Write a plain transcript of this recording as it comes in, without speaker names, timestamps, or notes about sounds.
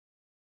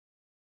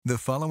The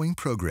following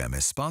program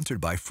is sponsored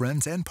by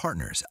friends and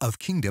partners of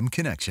Kingdom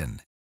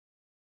Connection.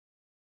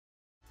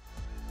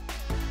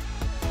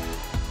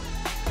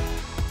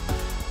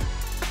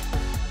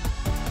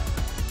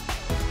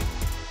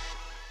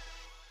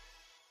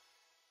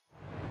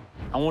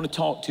 I want to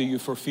talk to you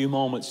for a few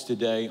moments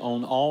today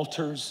on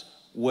altars,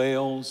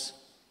 wells,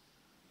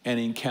 and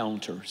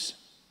encounters.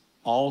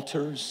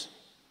 Altars,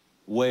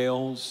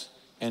 wells,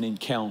 and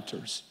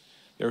encounters.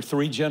 There are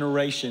three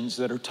generations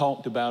that are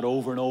talked about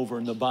over and over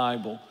in the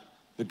Bible: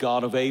 the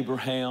God of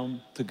Abraham,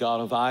 the God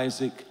of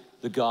Isaac,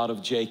 the God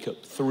of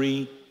Jacob.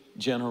 Three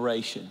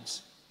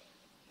generations.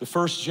 The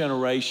first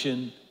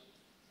generation,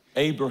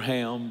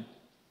 Abraham,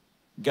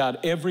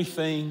 got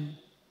everything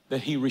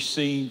that he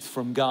received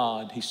from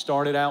God. He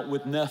started out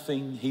with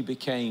nothing. He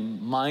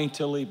became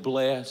mightily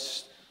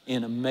blessed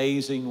in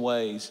amazing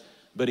ways,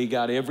 but he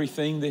got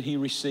everything that he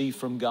received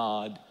from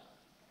God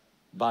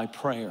by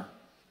prayer,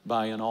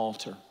 by an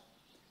altar.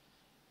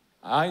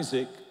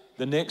 Isaac,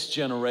 the next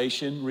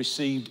generation,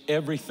 received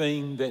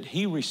everything that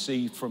he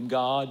received from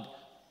God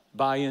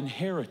by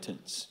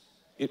inheritance.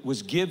 It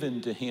was given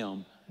to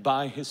him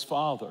by his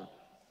father.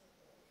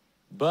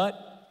 But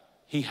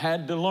he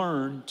had to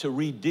learn to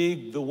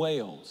redig the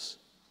wells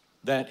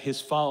that his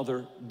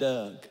father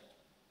dug.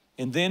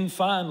 And then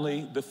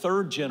finally, the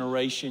third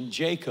generation,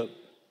 Jacob,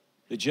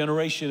 the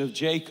generation of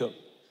Jacob,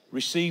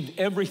 received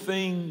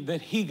everything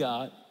that he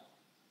got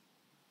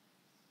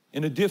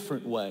in a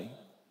different way.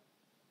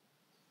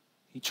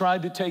 He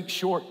tried to take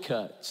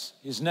shortcuts.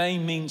 His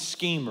name means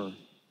schemer,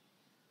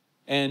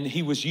 and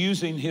he was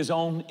using his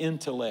own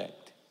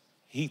intellect.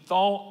 He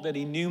thought that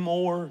he knew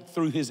more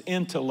through his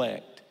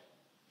intellect.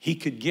 He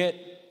could get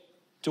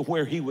to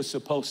where he was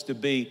supposed to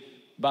be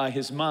by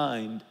his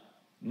mind,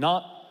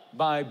 not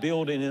by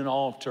building an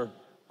altar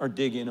or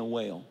digging a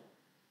well.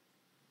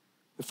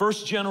 The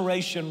first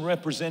generation,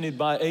 represented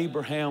by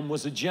Abraham,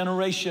 was a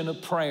generation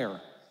of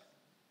prayer.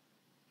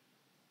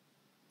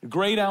 The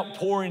great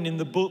outpouring in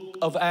the book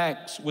of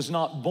Acts was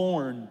not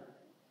born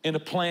in a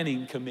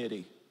planning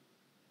committee.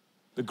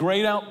 The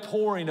great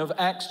outpouring of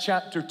Acts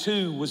chapter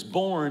 2 was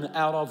born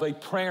out of a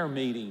prayer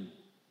meeting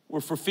where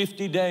for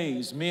 50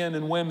 days men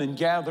and women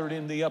gathered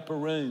in the upper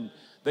room.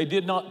 They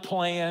did not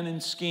plan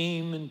and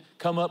scheme and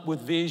come up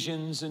with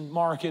visions and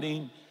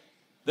marketing.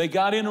 They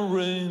got in a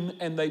room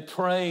and they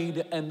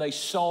prayed and they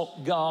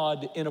sought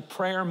God in a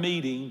prayer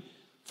meeting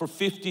for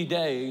 50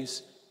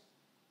 days,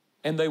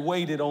 and they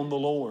waited on the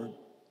Lord.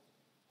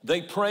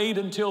 They prayed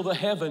until the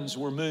heavens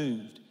were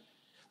moved.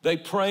 They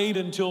prayed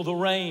until the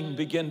rain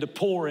began to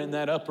pour in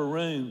that upper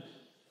room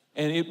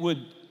and it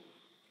would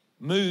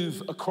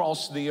move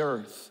across the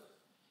earth.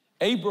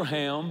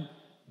 Abraham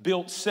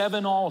built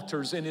 7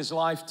 altars in his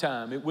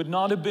lifetime. It would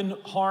not have been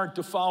hard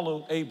to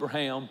follow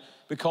Abraham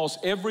because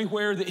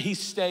everywhere that he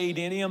stayed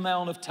any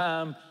amount of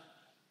time,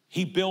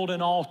 he built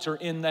an altar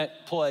in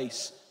that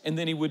place. And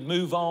then he would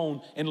move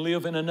on and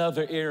live in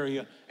another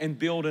area and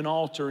build an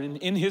altar. And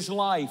in his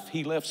life,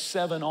 he left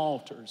 7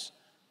 altars.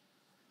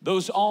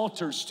 Those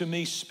altars to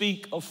me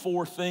speak of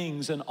 4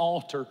 things. An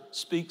altar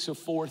speaks of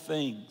 4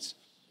 things.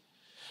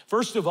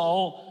 First of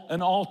all,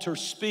 an altar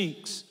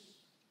speaks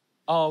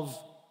of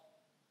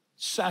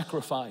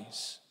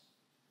sacrifice.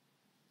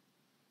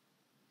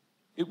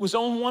 It was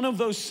on one of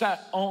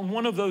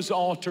those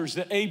altars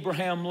that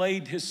Abraham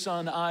laid his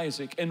son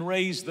Isaac and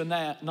raised the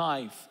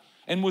knife,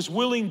 and was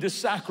willing to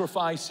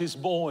sacrifice his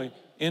boy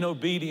in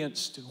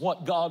obedience to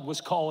what God was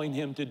calling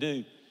him to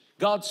do.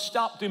 God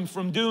stopped him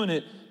from doing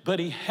it, but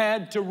he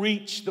had to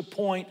reach the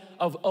point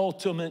of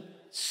ultimate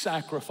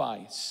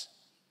sacrifice.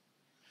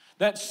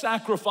 That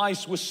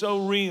sacrifice was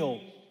so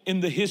real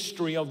in the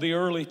history of the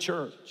early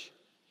church.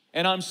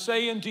 And I'm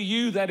saying to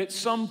you that at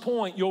some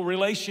point your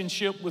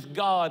relationship with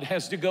God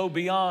has to go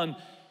beyond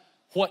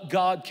what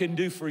God can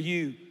do for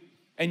you.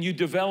 And you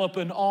develop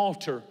an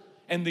altar,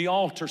 and the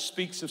altar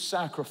speaks of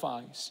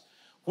sacrifice.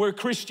 Where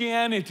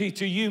Christianity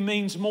to you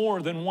means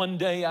more than 1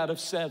 day out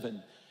of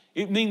 7.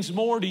 It means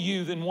more to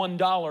you than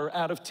 $1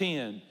 out of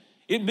 10.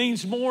 It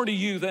means more to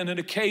you than an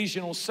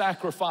occasional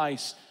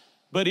sacrifice,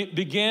 but it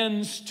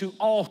begins to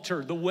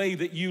alter the way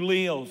that you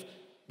live,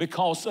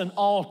 because an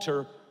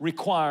altar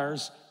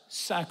requires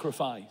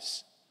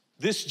sacrifice.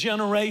 This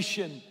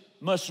generation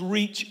must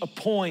reach a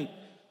point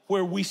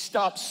where we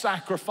stop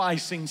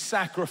sacrificing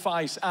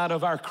sacrifice out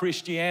of our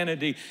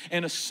Christianity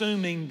and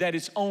assuming that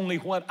it's only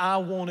what I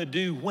want to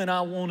do when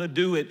I want to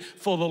do it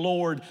for the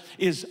Lord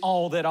is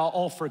all that I'll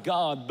offer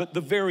God. But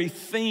the very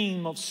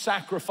theme of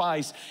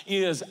sacrifice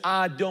is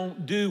I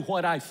don't do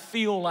what I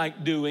feel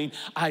like doing.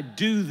 I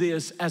do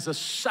this as a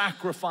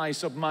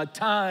sacrifice of my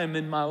time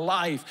and my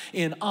life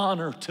in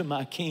honor to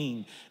my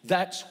King.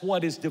 That's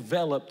what is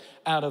developed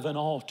out of an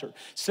altar.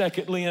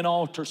 Secondly, an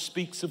altar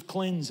speaks of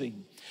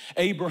cleansing.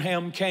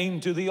 Abraham came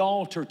to the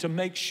altar to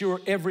make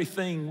sure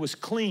everything was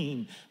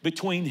clean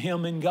between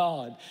him and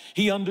God.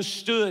 He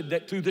understood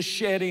that through the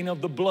shedding of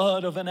the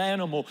blood of an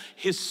animal,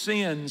 his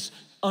sins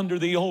under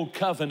the old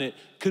covenant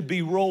could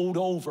be rolled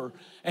over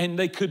and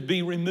they could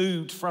be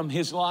removed from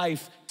his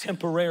life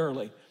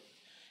temporarily.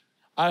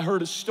 I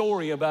heard a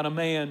story about a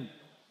man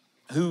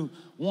who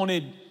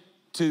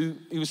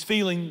he was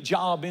feeling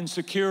job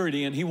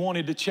insecurity, and he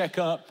wanted to check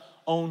up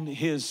on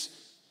his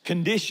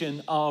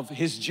condition of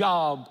his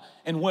job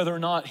and whether or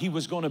not he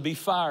was going to be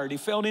fired. He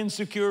felt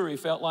insecure. He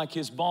felt like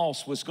his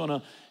boss was going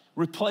to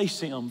replace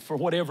him for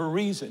whatever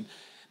reason.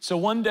 So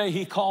one day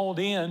he called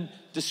in,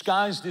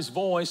 disguised his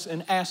voice,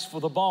 and asked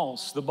for the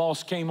boss. The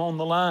boss came on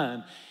the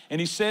line, and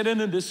he said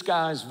in a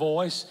disguised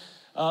voice,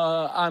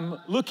 I'm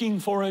looking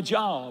for a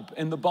job.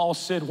 And the boss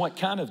said, what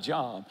kind of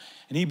job?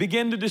 And he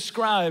began to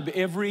describe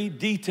every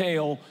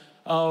detail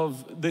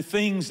of the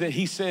things that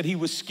he said he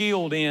was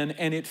skilled in,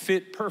 and it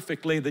fit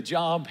perfectly the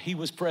job he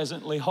was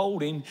presently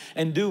holding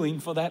and doing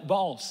for that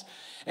boss.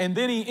 And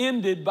then he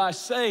ended by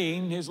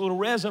saying, his little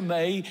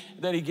resume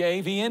that he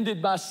gave, he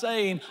ended by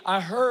saying, I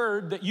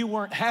heard that you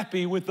weren't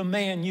happy with the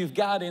man you've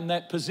got in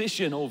that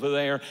position over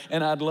there,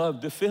 and I'd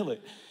love to fill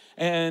it.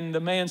 And the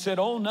man said,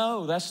 oh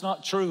no, that's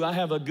not true. I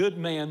have a good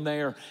man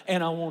there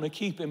and I want to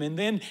keep him. And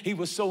then he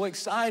was so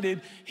excited,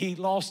 he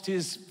lost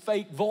his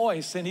fake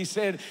voice and he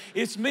said,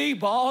 it's me,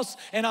 boss.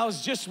 And I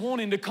was just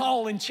wanting to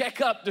call and check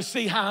up to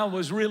see how I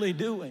was really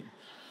doing.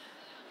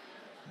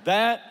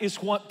 That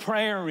is what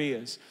prayer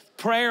is.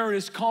 Prayer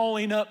is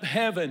calling up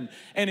heaven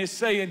and is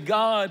saying,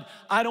 God,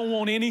 I don't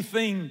want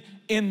anything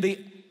in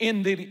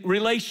the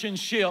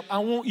relationship. I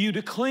want you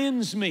to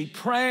cleanse me.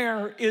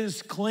 Prayer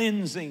is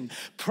cleansing.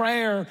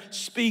 Prayer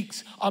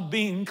speaks of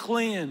being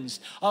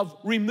cleansed, of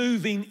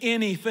removing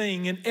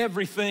anything and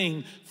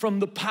everything from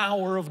the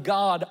power of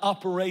God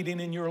operating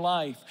in your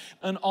life.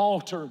 An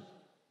altar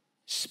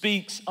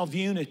speaks of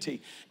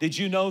unity. Did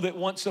you know that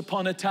once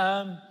upon a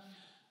time,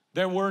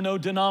 there were no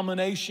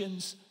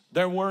denominations,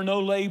 there were no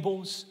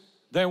labels,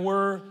 there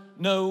were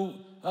no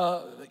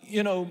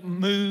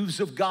moves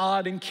of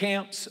God and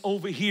camps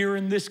over here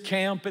in this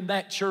camp and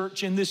that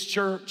church in this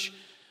church.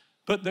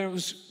 But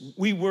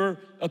we were,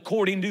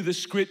 according to the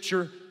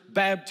scripture,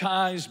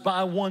 baptized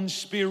by one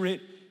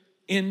Spirit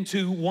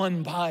into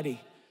one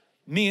body.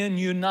 Men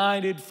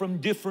united from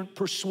different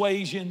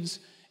persuasions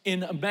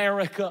in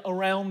America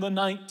around the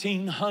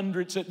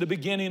 1900s, at the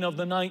beginning of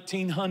the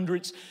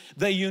 1900s,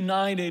 they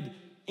united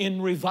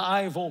in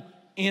revival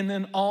in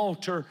an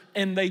altar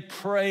and they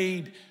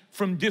prayed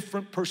from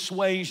different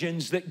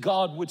persuasions that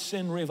God would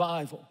send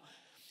revival.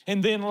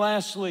 And then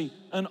lastly,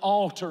 an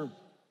altar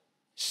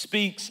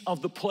speaks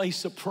of the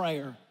place of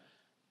prayer.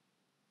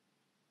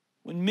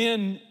 When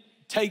men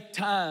take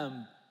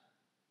time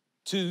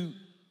to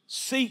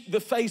seek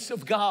the face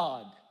of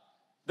God,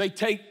 they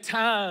take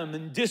time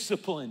and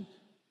discipline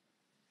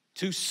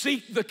to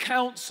seek the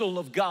counsel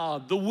of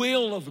God, the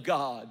will of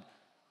God,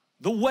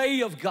 the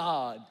way of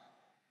God.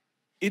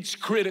 It's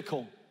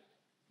critical.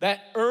 That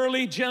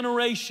early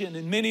generation,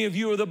 and many of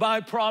you are the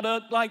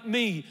byproduct like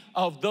me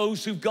of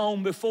those who've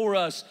gone before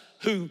us,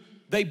 who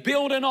they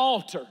built an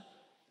altar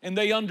and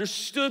they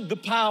understood the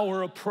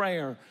power of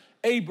prayer.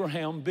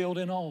 Abraham built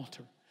an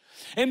altar.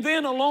 And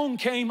then along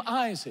came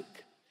Isaac.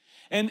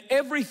 And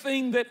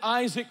everything that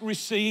Isaac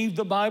received,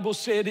 the Bible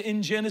said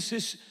in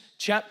Genesis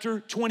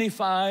chapter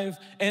 25,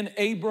 and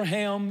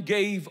Abraham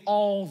gave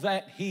all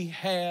that he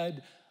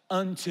had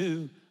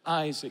unto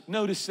Isaac.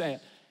 Notice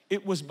that.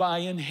 It was by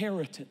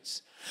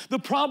inheritance. The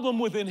problem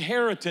with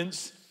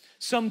inheritance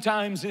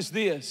sometimes is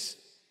this: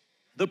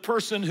 the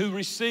person who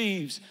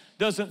receives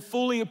doesn't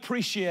fully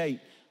appreciate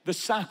the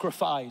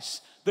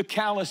sacrifice, the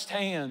calloused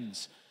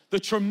hands, the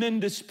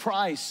tremendous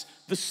price,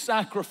 the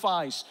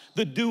sacrifice,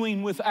 the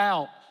doing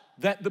without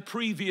that the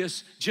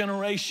previous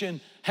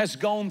generation has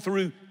gone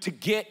through to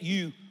get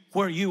you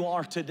where you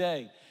are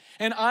today.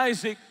 And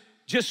Isaac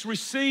just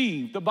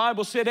received. The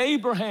Bible said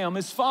Abraham,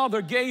 his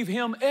father, gave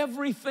him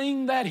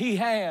everything that he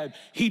had.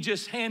 He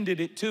just handed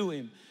it to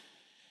him.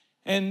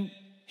 And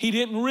he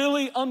didn't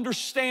really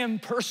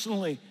understand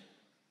personally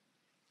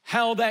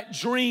how that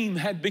dream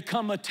had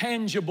become a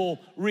tangible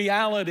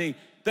reality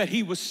that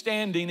he was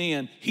standing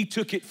in. He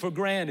took it for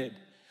granted.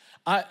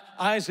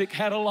 Isaac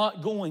had a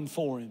lot going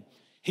for him.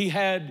 He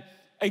had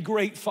a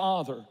great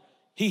father.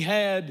 He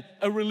had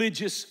a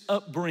religious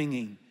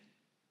upbringing.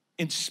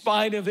 In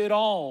spite of it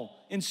all,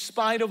 in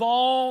spite of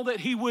all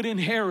that he would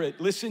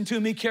inherit, listen to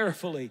me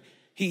carefully,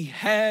 he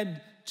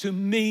had to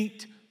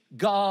meet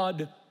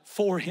God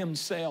for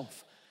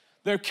himself.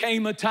 There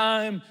came a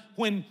time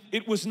when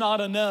it was not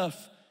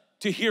enough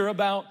to hear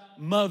about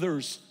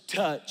mother's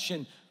touch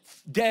and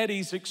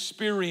daddy's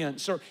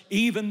experience, or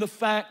even the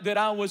fact that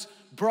I was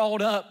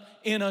brought up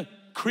in a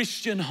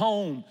Christian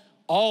home.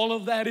 All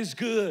of that is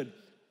good.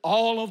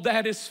 All of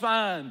that is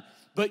fine.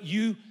 But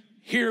you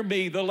hear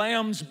me, the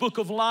Lamb's Book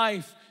of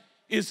Life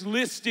is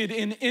listed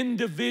in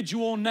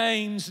individual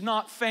names,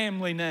 not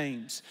family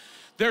names.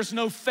 There's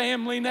no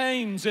family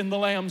names in the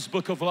Lamb's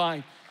Book of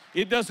Life.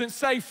 It doesn't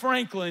say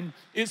Franklin,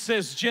 it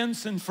says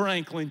Jentezen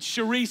Franklin,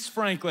 Sharice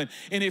Franklin.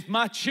 And if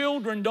my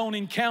children don't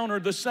encounter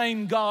the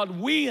same God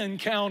we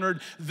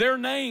encountered, their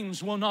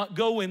names will not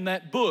go in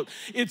that book.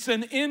 It's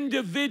an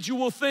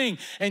individual thing.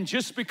 And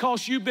just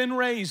because you've been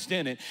raised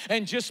in it,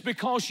 and just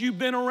because you've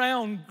been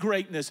around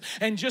greatness,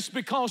 and just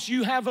because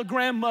you have a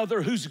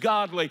grandmother who's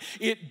godly,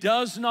 it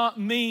does not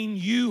mean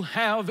you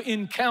have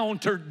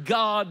encountered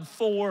God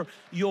for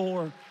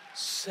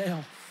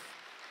yourself.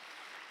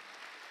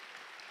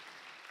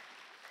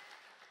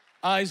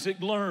 Isaac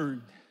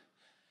learned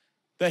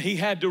that he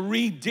had to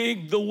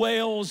redig the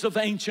wells of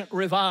ancient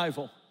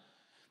revival,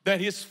 that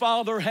his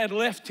father had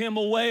left him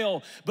a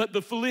well, but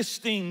the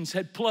Philistines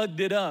had plugged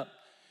it up.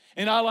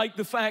 And I like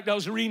the fact, I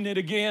was reading it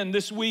again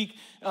this week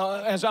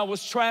as I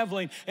was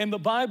traveling, and the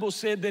Bible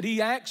said that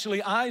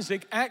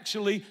Isaac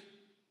actually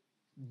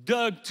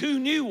dug 2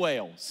 new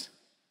wells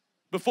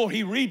before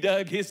he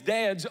redug his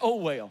dad's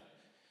old well.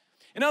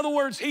 In other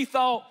words, he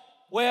thought,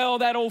 well,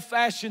 that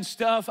old-fashioned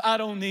stuff, I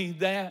don't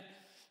need that.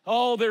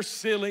 Oh, they're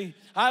silly.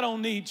 I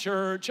don't need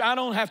church. I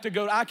don't have to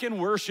go. I can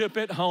worship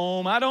at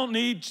home. I don't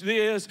need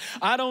this.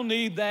 I don't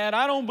need that.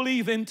 I don't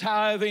believe in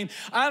tithing.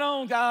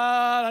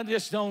 I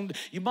just don't.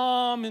 Your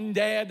mom and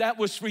dad, that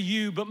was for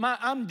you. But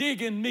I'm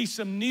digging me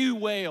some new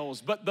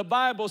wells. But the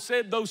Bible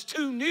said those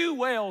 2 new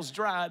wells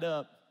dried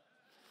up.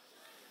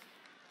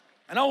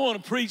 And I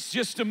want to preach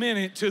just a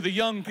minute to the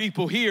young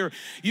people here.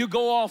 You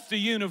go off to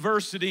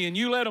university and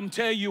you let them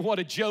tell you what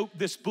a joke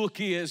this book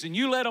is, and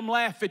you let them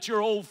laugh at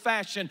your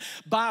old-fashioned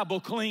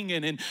Bible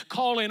clinging and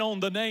calling on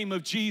the name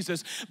of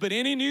Jesus. But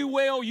any new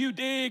well you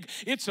dig,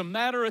 it's a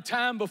matter of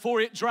time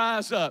before it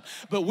dries up.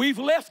 But we've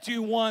left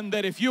you one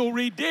that if you'll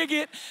redig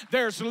it,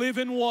 there's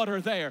living water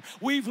there.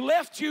 We've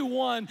left you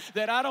one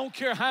that I don't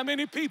care how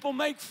many people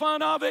make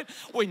fun of it.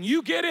 When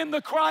you get in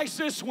the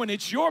crisis, when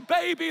it's your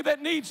baby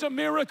that needs a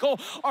miracle,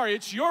 or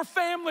it's your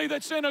family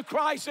that's in a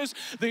crisis,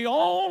 the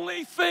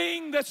only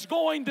thing that's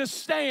going to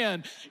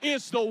stand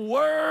is the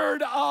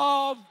Word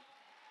of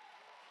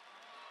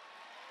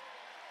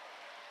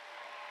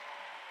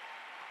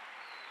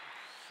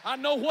I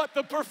know what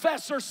the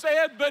professor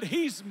said, but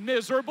he's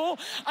miserable.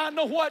 I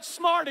know what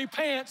Smarty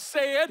Pants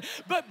said,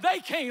 but they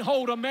can't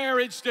hold a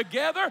marriage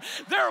together.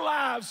 Their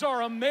lives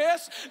are a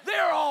mess.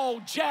 They're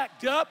all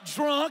jacked up,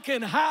 drunk,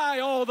 and high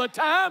all the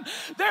time.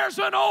 There's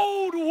an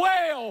old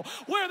well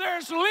where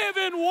there's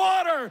living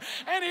water,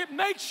 and it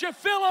makes you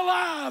feel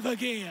alive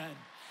again.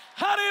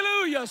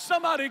 Hallelujah.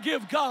 Somebody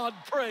give God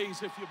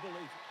praise if you believe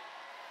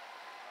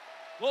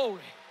it. Glory.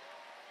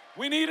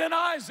 We need an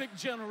Isaac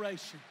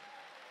generation.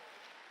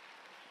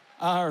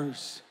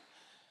 Ours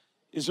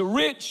is a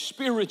rich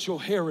spiritual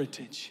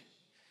heritage.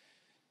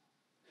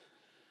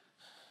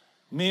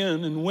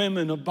 Men and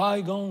women of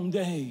bygone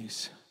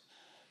days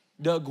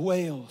dug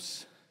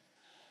wells,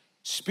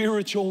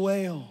 spiritual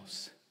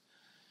wells,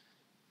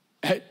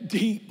 at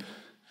deep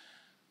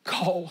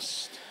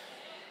cost.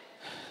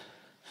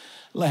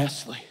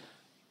 Lastly,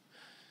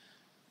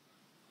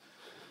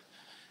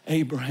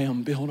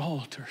 Abraham built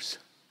altars.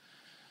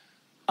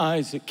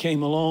 Isaac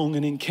came along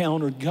and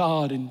encountered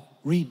God and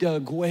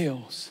redug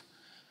wells.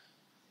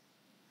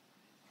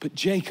 But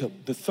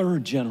Jacob, the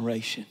 3rd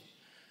generation,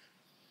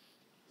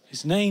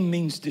 his name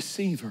means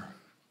deceiver.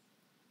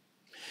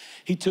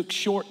 He took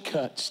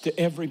shortcuts to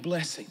every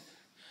blessing. Do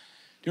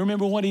you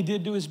remember what he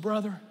did to his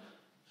brother?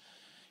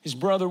 His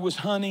brother was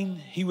hunting.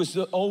 He was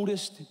the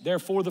oldest,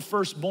 therefore the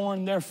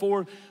firstborn,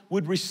 therefore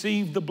would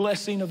receive the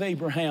blessing of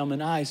Abraham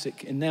and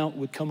Isaac, and now it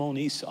would come on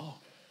Esau.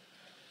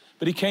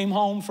 But he came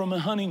home from a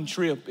hunting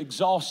trip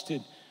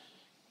exhausted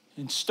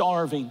and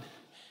starving,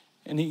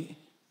 and he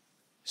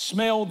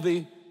smelled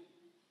the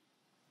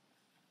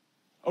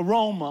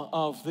aroma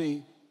of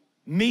the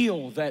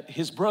meal that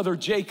his brother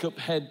Jacob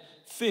had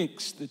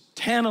fixed, the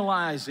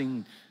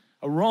tantalizing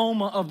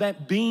aroma of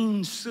that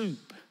bean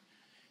soup.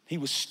 He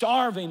was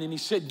starving, and he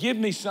said, give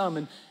me some.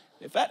 And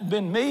if that had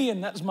been me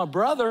and that's my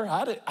brother,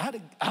 I'd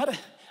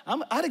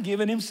have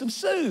given him some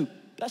soup.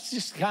 That's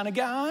just the kind of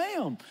guy I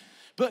am.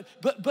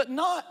 But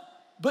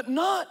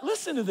not,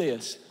 listen to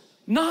this,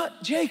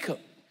 not Jacob.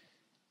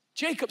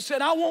 Jacob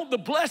said, I want the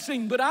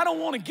blessing, but I don't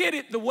want to get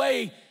it the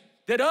way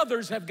that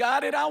others have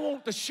got it. I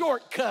want the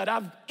shortcut.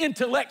 I've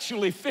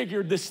intellectually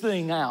figured this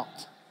thing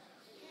out.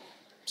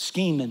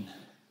 Scheming.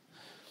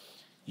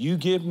 You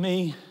give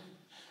me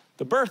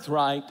the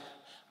birthright,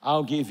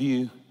 I'll give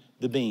you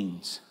the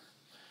beans.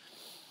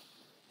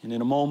 And in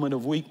a moment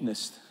of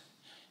weakness,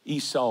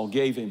 Esau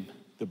gave him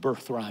the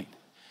birthright.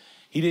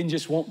 He didn't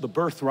just want the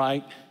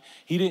birthright.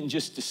 He didn't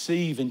just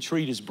deceive and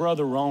treat his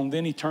brother wrong.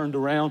 Then he turned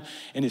around,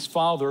 and his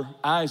father,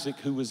 Isaac,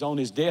 who was on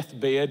his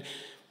deathbed,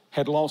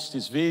 had lost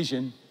his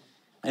vision.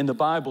 And the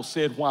Bible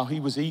said while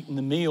he was eating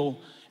the meal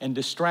and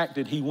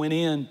distracted, he went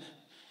in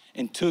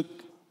and took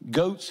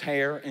goat's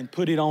hair and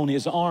put it on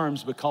his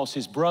arms because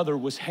his brother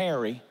was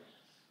hairy.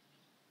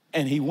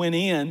 And he went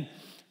in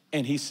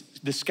and he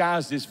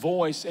disguised his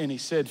voice and he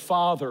said,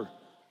 Father,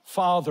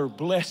 Father,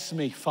 bless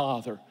me,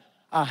 Father.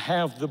 I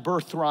have the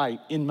birthright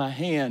in my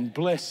hand,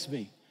 bless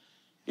me.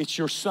 It's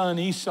your son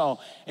Esau.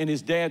 And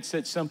his dad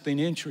said something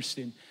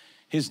interesting.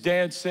 His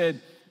dad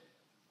said,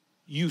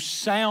 you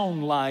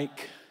sound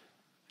like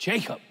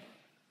Jacob,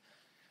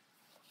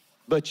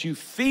 but you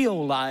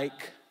feel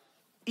like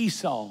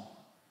Esau.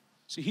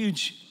 It's a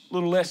huge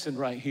little lesson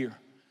right here.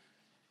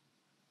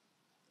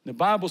 The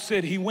Bible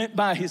said he went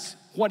by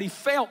what he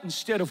felt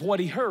instead of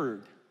what he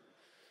heard.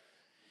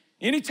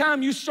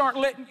 Anytime you start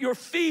letting your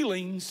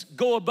feelings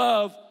go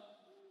above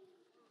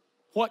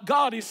what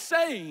God is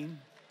saying,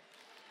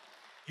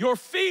 your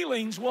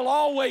feelings will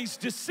always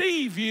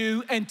deceive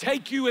you and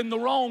take you in the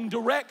wrong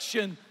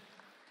direction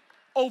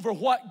over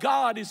what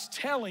God is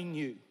telling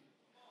you.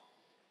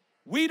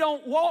 We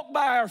don't walk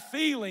by our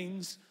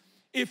feelings.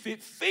 If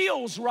it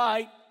feels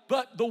right,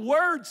 but the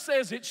word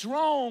says it's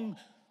wrong,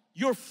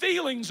 your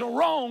feelings are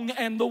wrong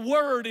and the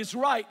word is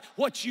right.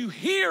 What you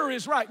hear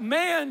is right.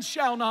 Man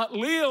shall not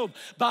live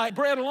by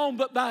bread alone,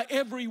 but by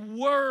every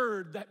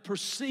word that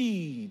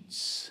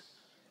proceeds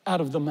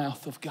out of the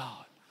mouth of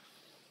God.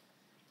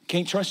 You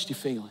can't trust your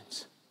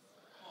feelings,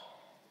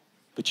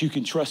 but you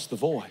can trust the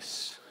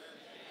voice.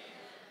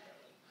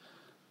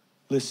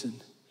 Listen.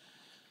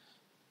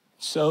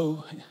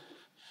 So,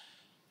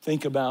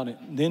 think about it.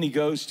 Then he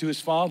goes to his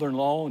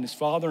father-in-law, and his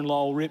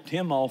father-in-law ripped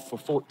him off for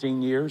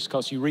 14 years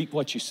because you reap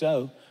what you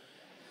sow.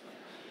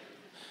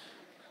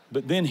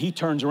 But then he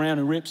turns around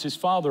and rips his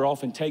father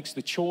off and takes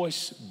the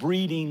choice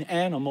breeding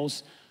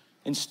animals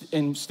and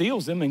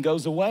steals them and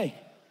goes away.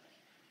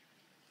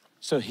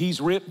 So he's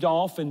ripped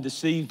off and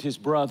deceived his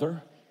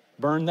brother,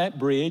 burned that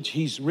bridge.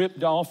 He's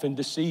ripped off and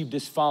deceived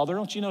his father.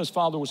 Don't you know his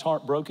father was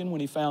heartbroken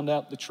when he found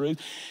out the truth?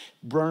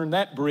 Burned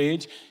that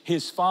bridge.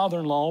 His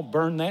father-in-law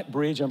burned that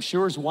bridge. I'm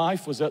sure his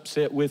wife was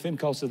upset with him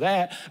because of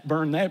that,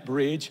 burned that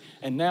bridge,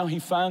 and now he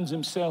finds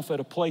himself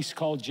at a place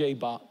called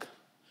Jabbok.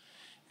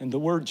 And the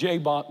word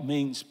Jabbok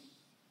means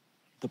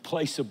the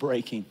place of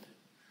breaking.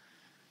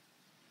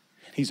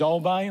 He's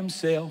all by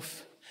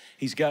himself.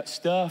 He's got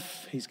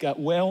stuff. He's got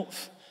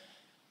wealth.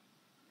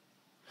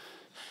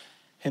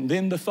 And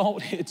then the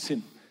thought hits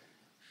him.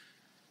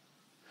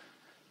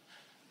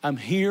 I'm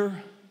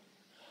here,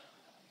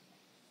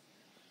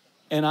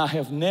 and I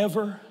have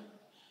never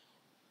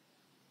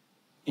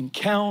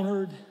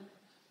encountered,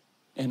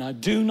 and I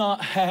do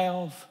not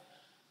have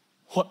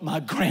what my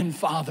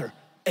grandfather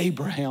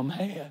Abraham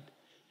had.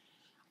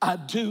 I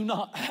do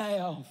not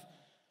have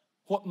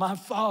what my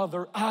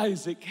father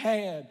Isaac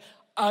had.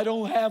 I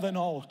don't have an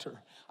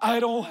altar. I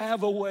don't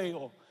have a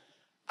well.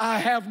 I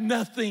have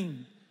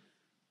nothing.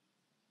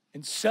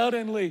 And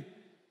suddenly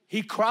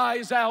he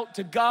cries out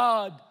to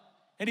God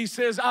and he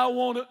says, I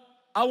want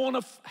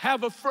to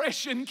have a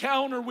fresh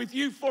encounter with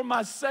you for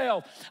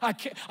myself. I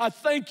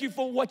thank you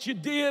for what you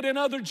did in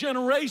other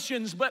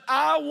generations, but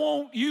I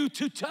want you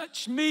to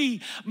touch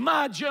me,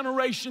 my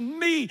generation,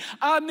 me.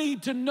 I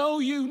need to know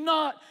you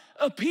not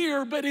up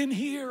here, but in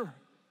here.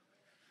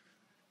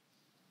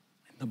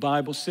 And the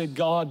Bible said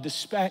God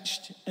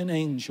dispatched an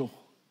angel,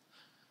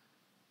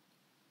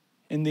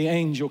 and the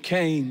angel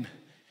came.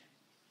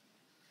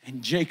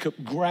 And Jacob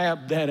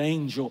grabbed that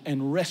angel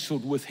and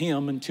wrestled with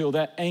him until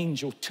that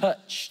angel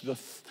touched the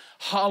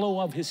hollow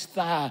of his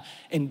thigh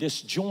and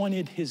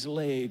disjointed his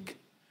leg.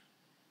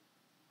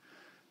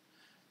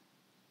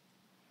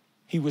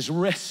 He was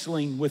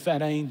wrestling with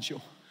that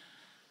angel.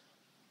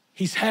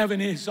 He's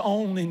having his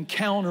own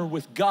encounter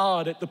with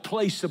God at the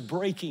place of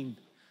breaking.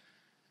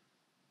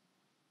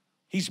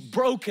 He's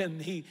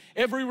broken.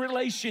 Every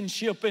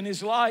relationship in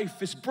his life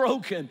is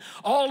broken.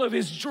 All of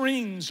his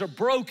dreams are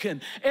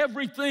broken.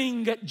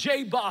 Everything at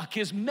Jabbok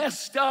is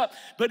messed up,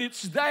 but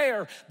it's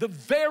there. The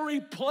very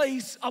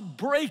place of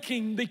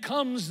breaking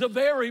becomes the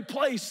very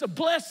place of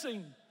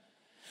blessing.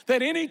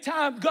 That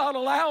anytime God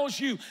allows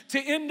you to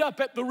end up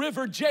at the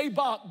river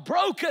Jabbok,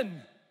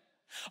 broken,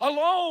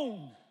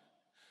 alone,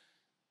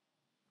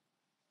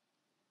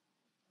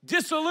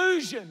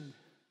 disillusioned,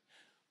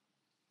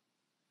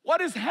 what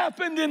has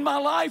happened in my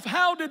life?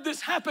 How did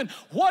this happen?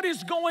 What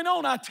is going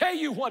on? I tell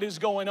you what is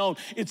going on.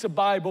 It's a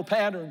Bible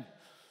pattern.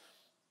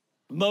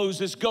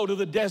 Moses go to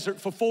the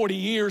desert for 40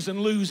 years and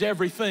lose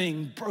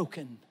everything,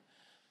 broken.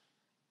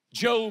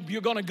 Job,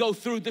 you're gonna go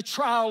through the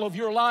trial of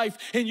your life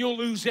and you'll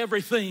lose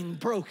everything,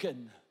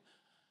 broken.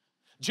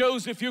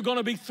 Joseph, you're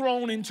gonna be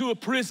thrown into a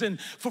prison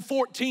for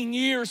 14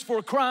 years for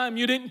a crime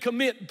you didn't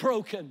commit,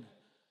 broken.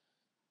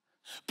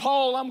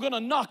 Paul, I'm gonna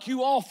knock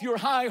you off your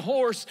high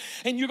horse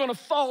and you're gonna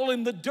fall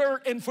in the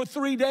dirt, and for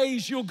 3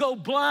 days you'll go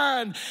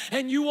blind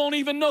and you won't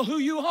even know who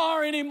you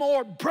are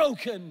anymore,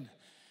 broken.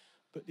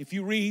 But if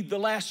you read the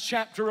last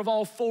chapter of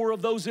all 4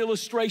 of those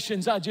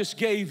illustrations I just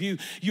gave you,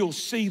 you'll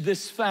see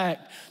this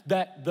fact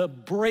that the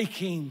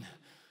breaking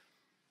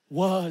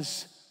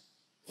was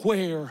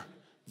where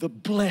the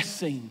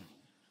blessing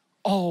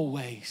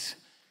always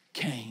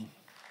came.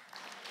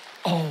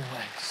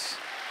 Always.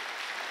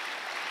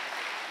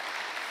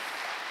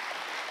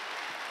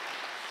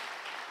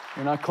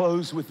 And I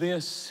close with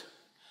this.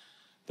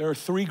 There are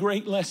 3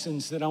 great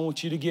lessons that I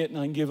want you to get, and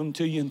I can give them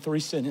to you in 3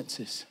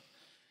 sentences.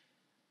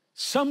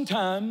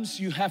 Sometimes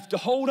you have to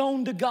hold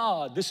on to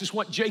God. This is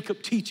what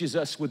Jacob teaches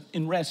us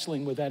in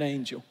wrestling with that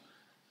angel.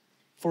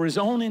 For his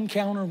own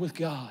encounter with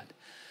God,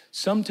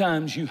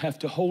 sometimes you have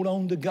to hold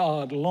on to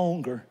God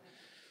longer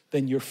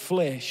than your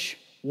flesh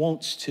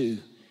wants to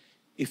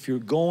if you're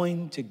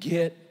going to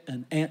get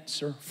an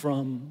answer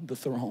from the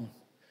throne.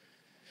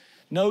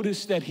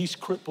 Notice that he's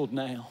crippled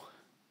now.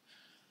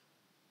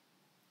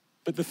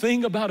 But the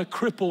thing about a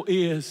cripple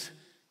is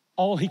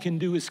all he can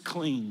do is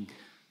cling.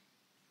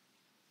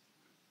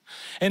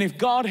 And if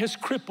God has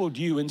crippled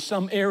you in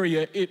some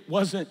area, it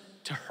wasn't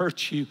to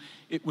hurt you,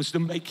 it was to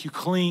make you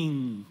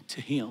cling to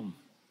him.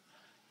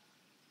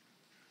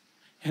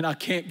 And I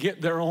can't get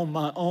there on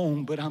my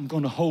own, but I'm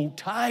going to hold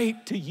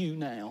tight to you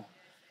now.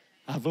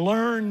 I've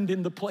learned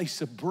in the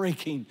place of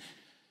breaking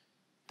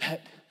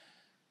that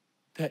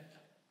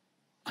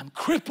I'm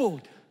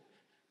crippled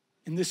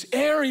in this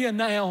area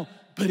now,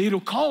 but it'll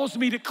cause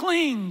me to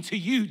cling to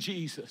you,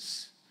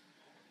 Jesus.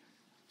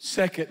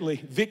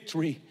 Secondly,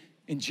 victory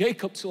in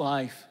Jacob's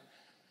life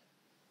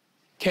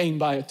came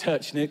by a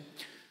touch. Nick,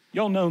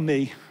 y'all know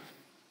me.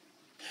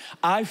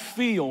 I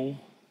feel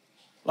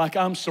like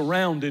I'm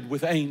surrounded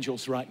with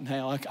angels right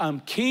now. Like I'm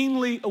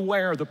keenly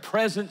aware the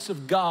presence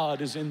of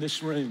God is in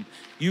this room.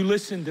 You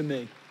listen to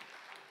me.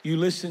 You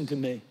listen to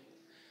me.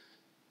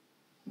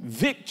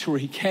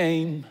 Victory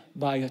came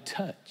by a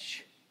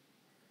touch.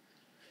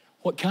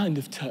 What kind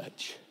of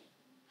touch?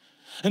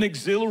 An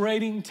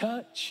exhilarating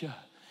touch, an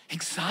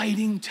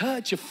exciting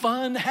touch, a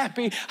fun,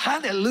 happy,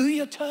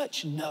 hallelujah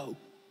touch? No.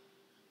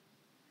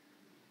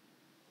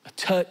 A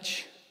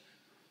touch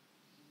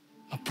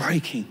of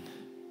breaking.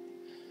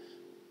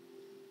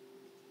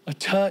 A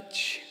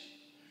touch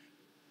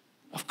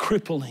of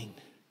crippling.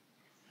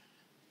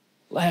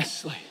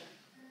 Lastly,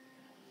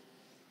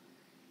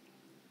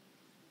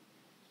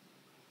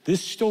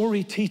 this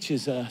story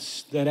teaches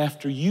us that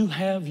after you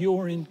have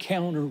your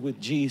encounter with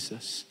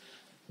Jesus,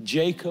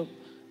 Jacob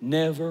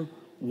never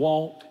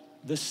walked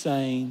the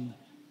same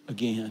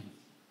again.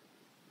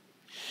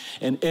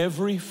 And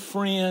every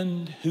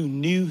friend who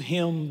knew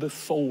him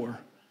before,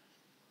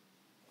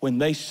 when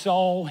they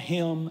saw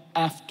him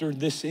after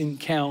this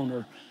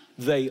encounter,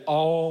 they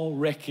all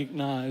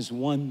recognize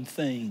one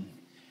thing: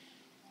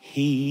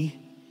 he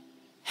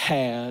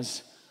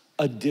has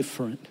a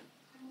different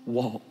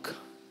walk.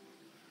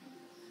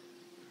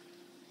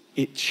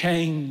 It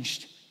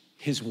changed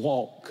his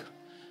walk.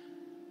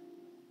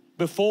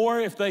 Before,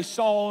 if they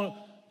saw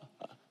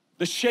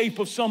the shape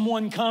of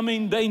someone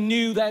coming, they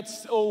knew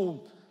that's,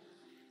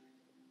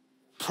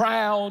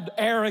 proud,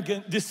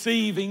 arrogant,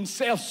 deceiving,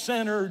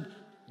 self-centered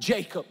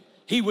Jacob.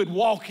 He would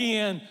walk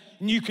in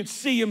and you could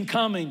see him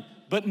coming.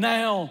 But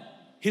now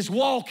his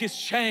walk has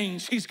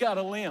changed. He's got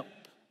a limp.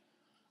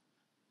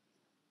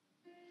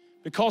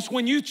 Because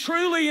when you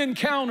truly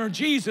encounter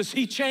Jesus,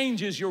 he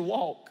changes your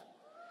walk.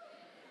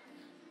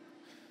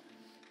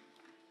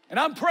 And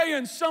I'm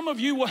praying some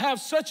of you will have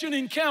such an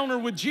encounter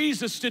with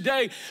Jesus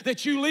today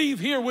that you leave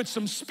here with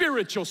some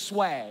spiritual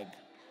swag.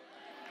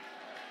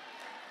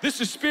 This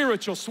is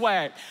spiritual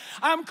swag.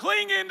 I'm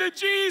clinging to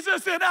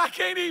Jesus and I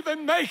can't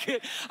even make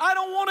it. I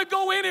don't want to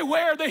go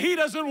anywhere that he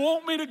doesn't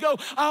want me to go.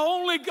 I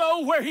only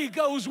go where he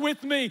goes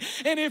with me.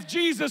 And if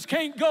Jesus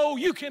can't go,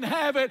 you can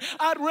have it.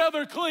 I'd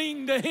rather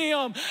cling to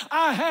him.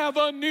 I have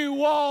a new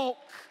walk.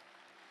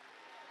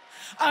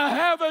 I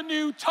have a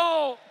new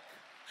talk.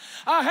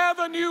 I have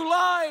a new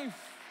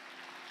life.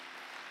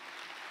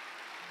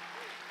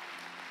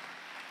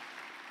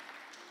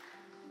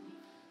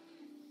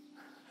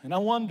 And I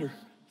wonder,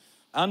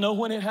 I know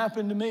when it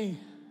happened to me.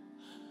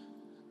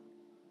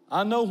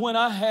 I know when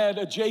I had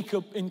a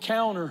Jacob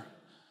encounter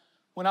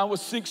when I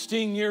was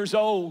 16 years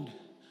old,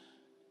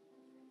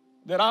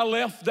 that I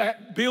left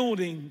that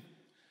building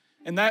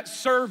and that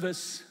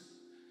service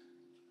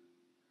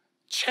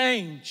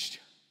changed.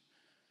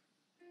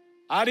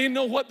 I didn't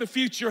know what the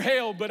future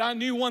held, but I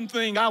knew one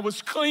thing: I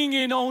was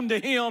clinging on to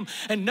him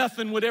and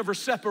nothing would ever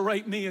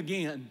separate me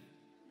again.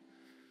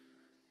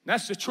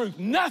 That's the truth.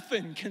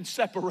 Nothing can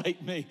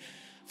separate me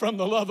from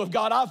the love of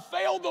God. I've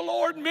failed the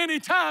Lord many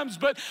times,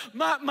 but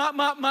my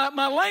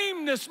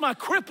lameness, my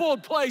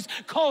crippled place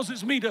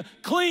causes me to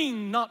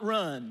cling, not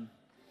run.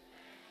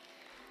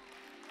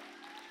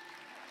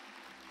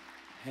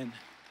 And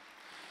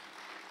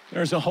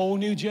there's a whole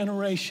new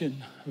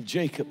generation of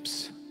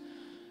Jacobs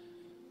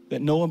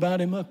that know about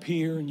him up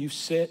here, and you've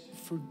sat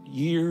for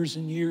years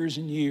and years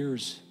and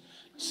years,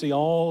 see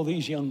all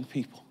these young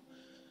people.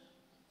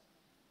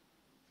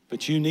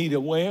 But you need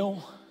a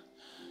well,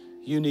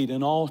 you need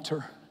an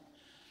altar,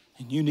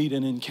 and you need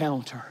an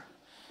encounter.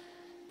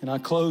 And I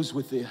close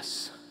with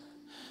this.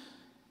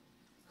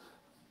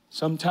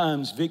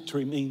 Sometimes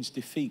victory means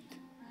defeat.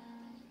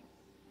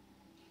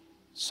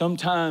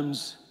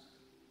 Sometimes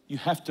you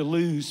have to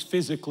lose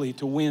physically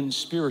to win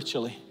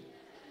spiritually.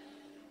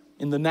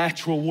 In the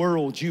natural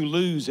world, you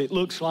lose, it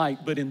looks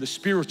like, but in the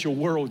spiritual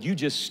world, you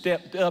just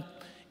stepped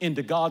up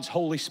into God's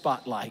holy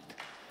spotlight.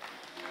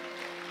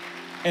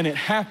 And it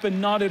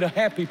happened not at a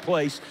happy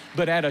place,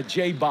 but at a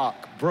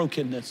Jabbok,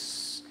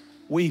 brokenness,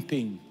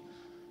 weeping,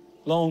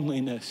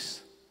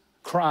 loneliness,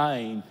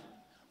 crying,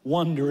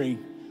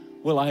 wondering,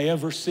 will I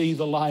ever see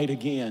the light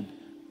again?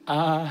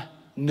 I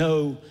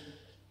know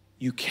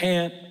you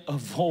can't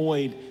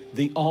avoid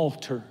the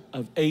altar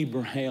of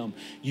Abraham.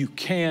 You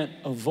can't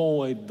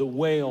avoid the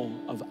well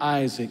of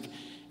Isaac,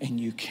 and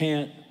you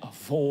can't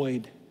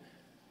avoid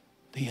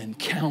the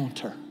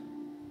encounter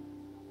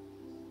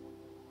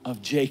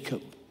of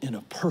Jacob in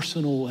a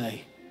personal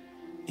way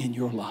in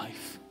your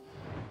life.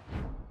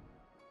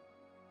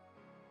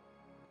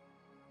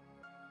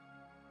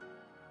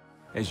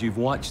 As you've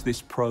watched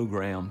this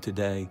program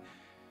today,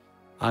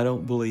 I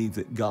don't believe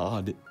that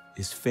God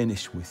is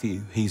finished with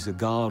you. He's a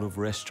God of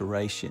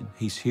restoration.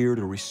 He's here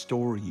to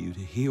restore you, to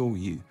heal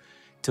you,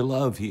 to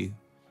love you.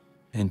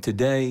 And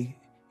today,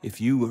 if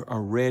you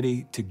are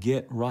ready to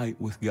get right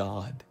with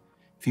God,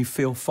 if you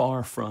feel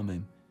far from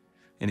Him,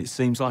 and it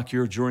seems like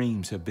your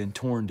dreams have been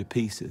torn to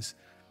pieces,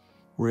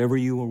 wherever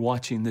you are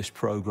watching this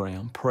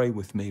program, pray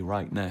with me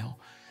right now.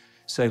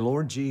 Say,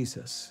 Lord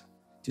Jesus,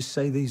 just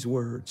say these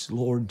words,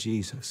 Lord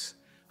Jesus,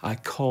 I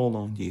call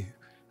on you.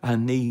 I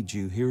need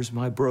you. Here's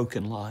my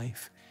broken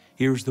life.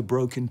 Here's the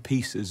broken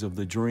pieces of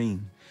the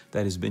dream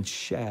that has been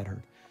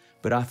shattered.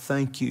 But I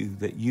thank you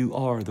that you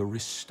are the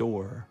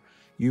restorer.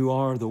 You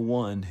are the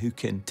one who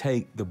can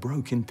take the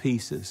broken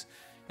pieces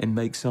and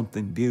make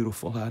something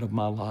beautiful out of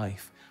my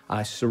life.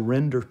 I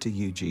surrender to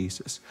you,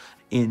 Jesus.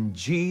 In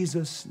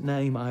Jesus'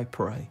 name I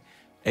pray.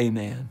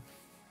 Amen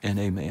and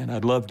amen.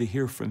 I'd love to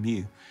hear from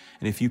you.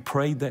 And if you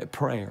prayed that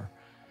prayer,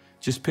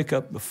 just pick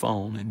up the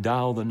phone and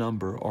dial the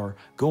number or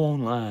go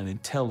online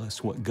and tell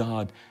us what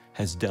God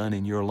has done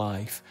in your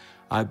life.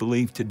 I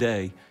believe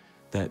today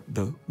that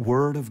the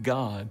Word of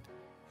God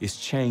is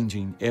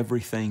changing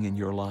everything in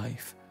your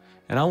life.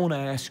 And I want to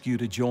ask you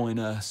to join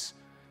us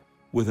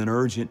with an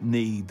urgent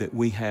need that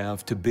we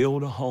have to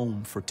build a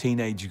home for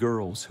teenage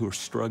girls who are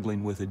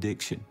struggling with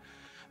addiction.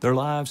 Their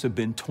lives have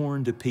been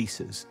torn to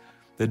pieces.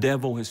 The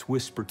devil has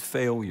whispered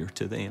failure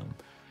to them.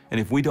 And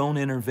if we don't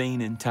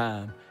intervene in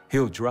time,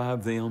 he'll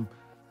drive them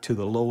to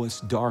the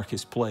lowest,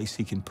 darkest place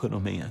he can put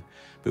them in.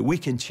 But we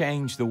can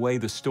change the way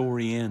the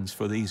story ends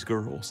for these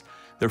girls.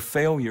 Their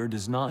failure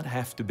does not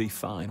have to be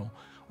final.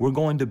 We're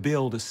going to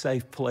build a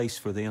safe place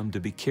for them to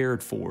be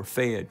cared for,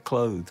 fed,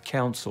 clothed,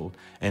 counseled,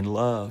 and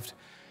loved.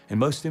 And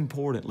most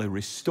importantly,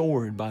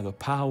 restored by the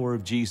power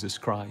of Jesus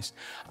Christ.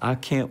 I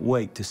can't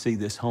wait to see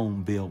this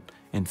home built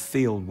and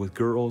filled with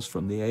girls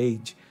from the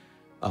age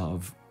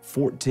of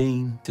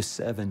 14 to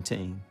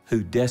 17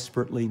 who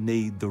desperately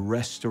need the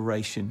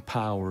restoration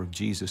power of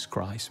Jesus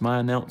Christ. My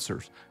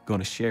announcer's going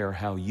to share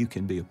how you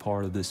can be a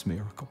part of this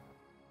miracle.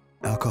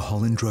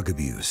 Alcohol and drug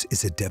abuse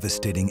is a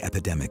devastating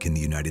epidemic in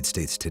the United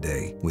States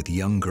today, with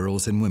young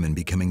girls and women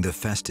becoming the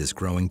fastest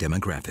growing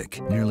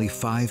demographic. Nearly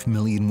 5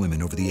 million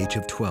women over the age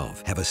of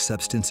 12 have a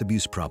substance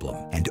abuse problem,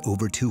 and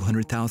over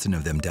 200,000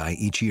 of them die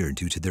each year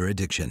due to their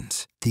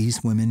addictions.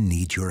 These women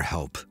need your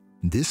help.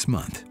 This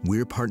month,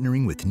 we're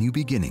partnering with New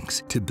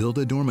Beginnings to build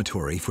a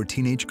dormitory for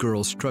teenage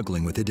girls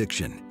struggling with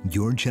addiction.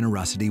 Your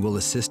generosity will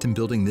assist in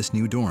building this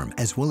new dorm,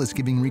 as well as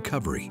giving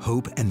recovery,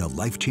 hope, and the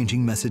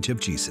life-changing message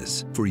of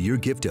Jesus. For your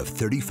gift of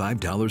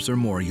 $35 or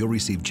more, you'll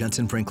receive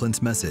Jentezen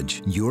Franklin's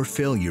message, Your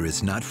Failure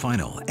is Not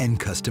Final, and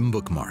custom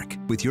bookmark.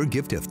 With your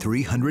gift of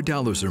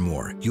 $300 or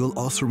more, you'll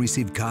also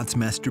receive God's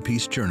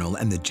Masterpiece Journal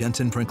and the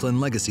Jentezen Franklin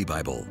Legacy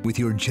Bible. With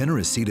your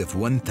generous seed of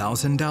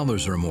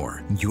 $1,000 or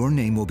more, your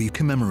name will be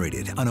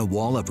commemorated on a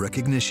wall of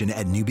recognition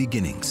at New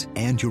Beginnings,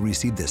 and you'll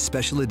receive the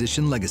special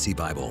edition Legacy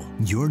Bible.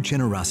 Your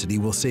generosity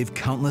will save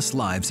countless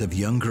lives of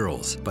young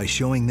girls by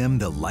showing them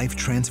the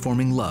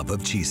life-transforming love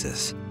of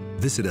Jesus.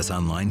 Visit us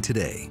online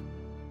today.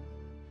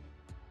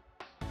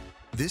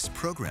 This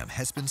program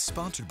has been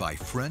sponsored by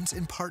friends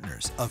and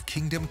partners of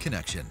Kingdom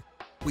Connection.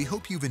 We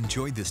hope you've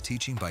enjoyed this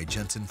teaching by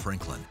Jentezen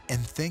Franklin, and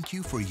thank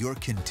you for your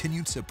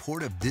continued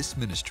support of this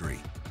ministry.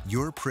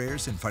 Your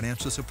prayers and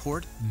financial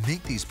support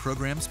make these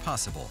programs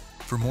possible.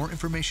 For more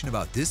information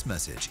about this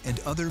message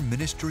and other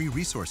ministry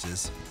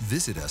resources,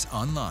 visit us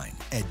online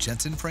at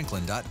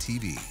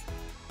jentezenfranklin.tv.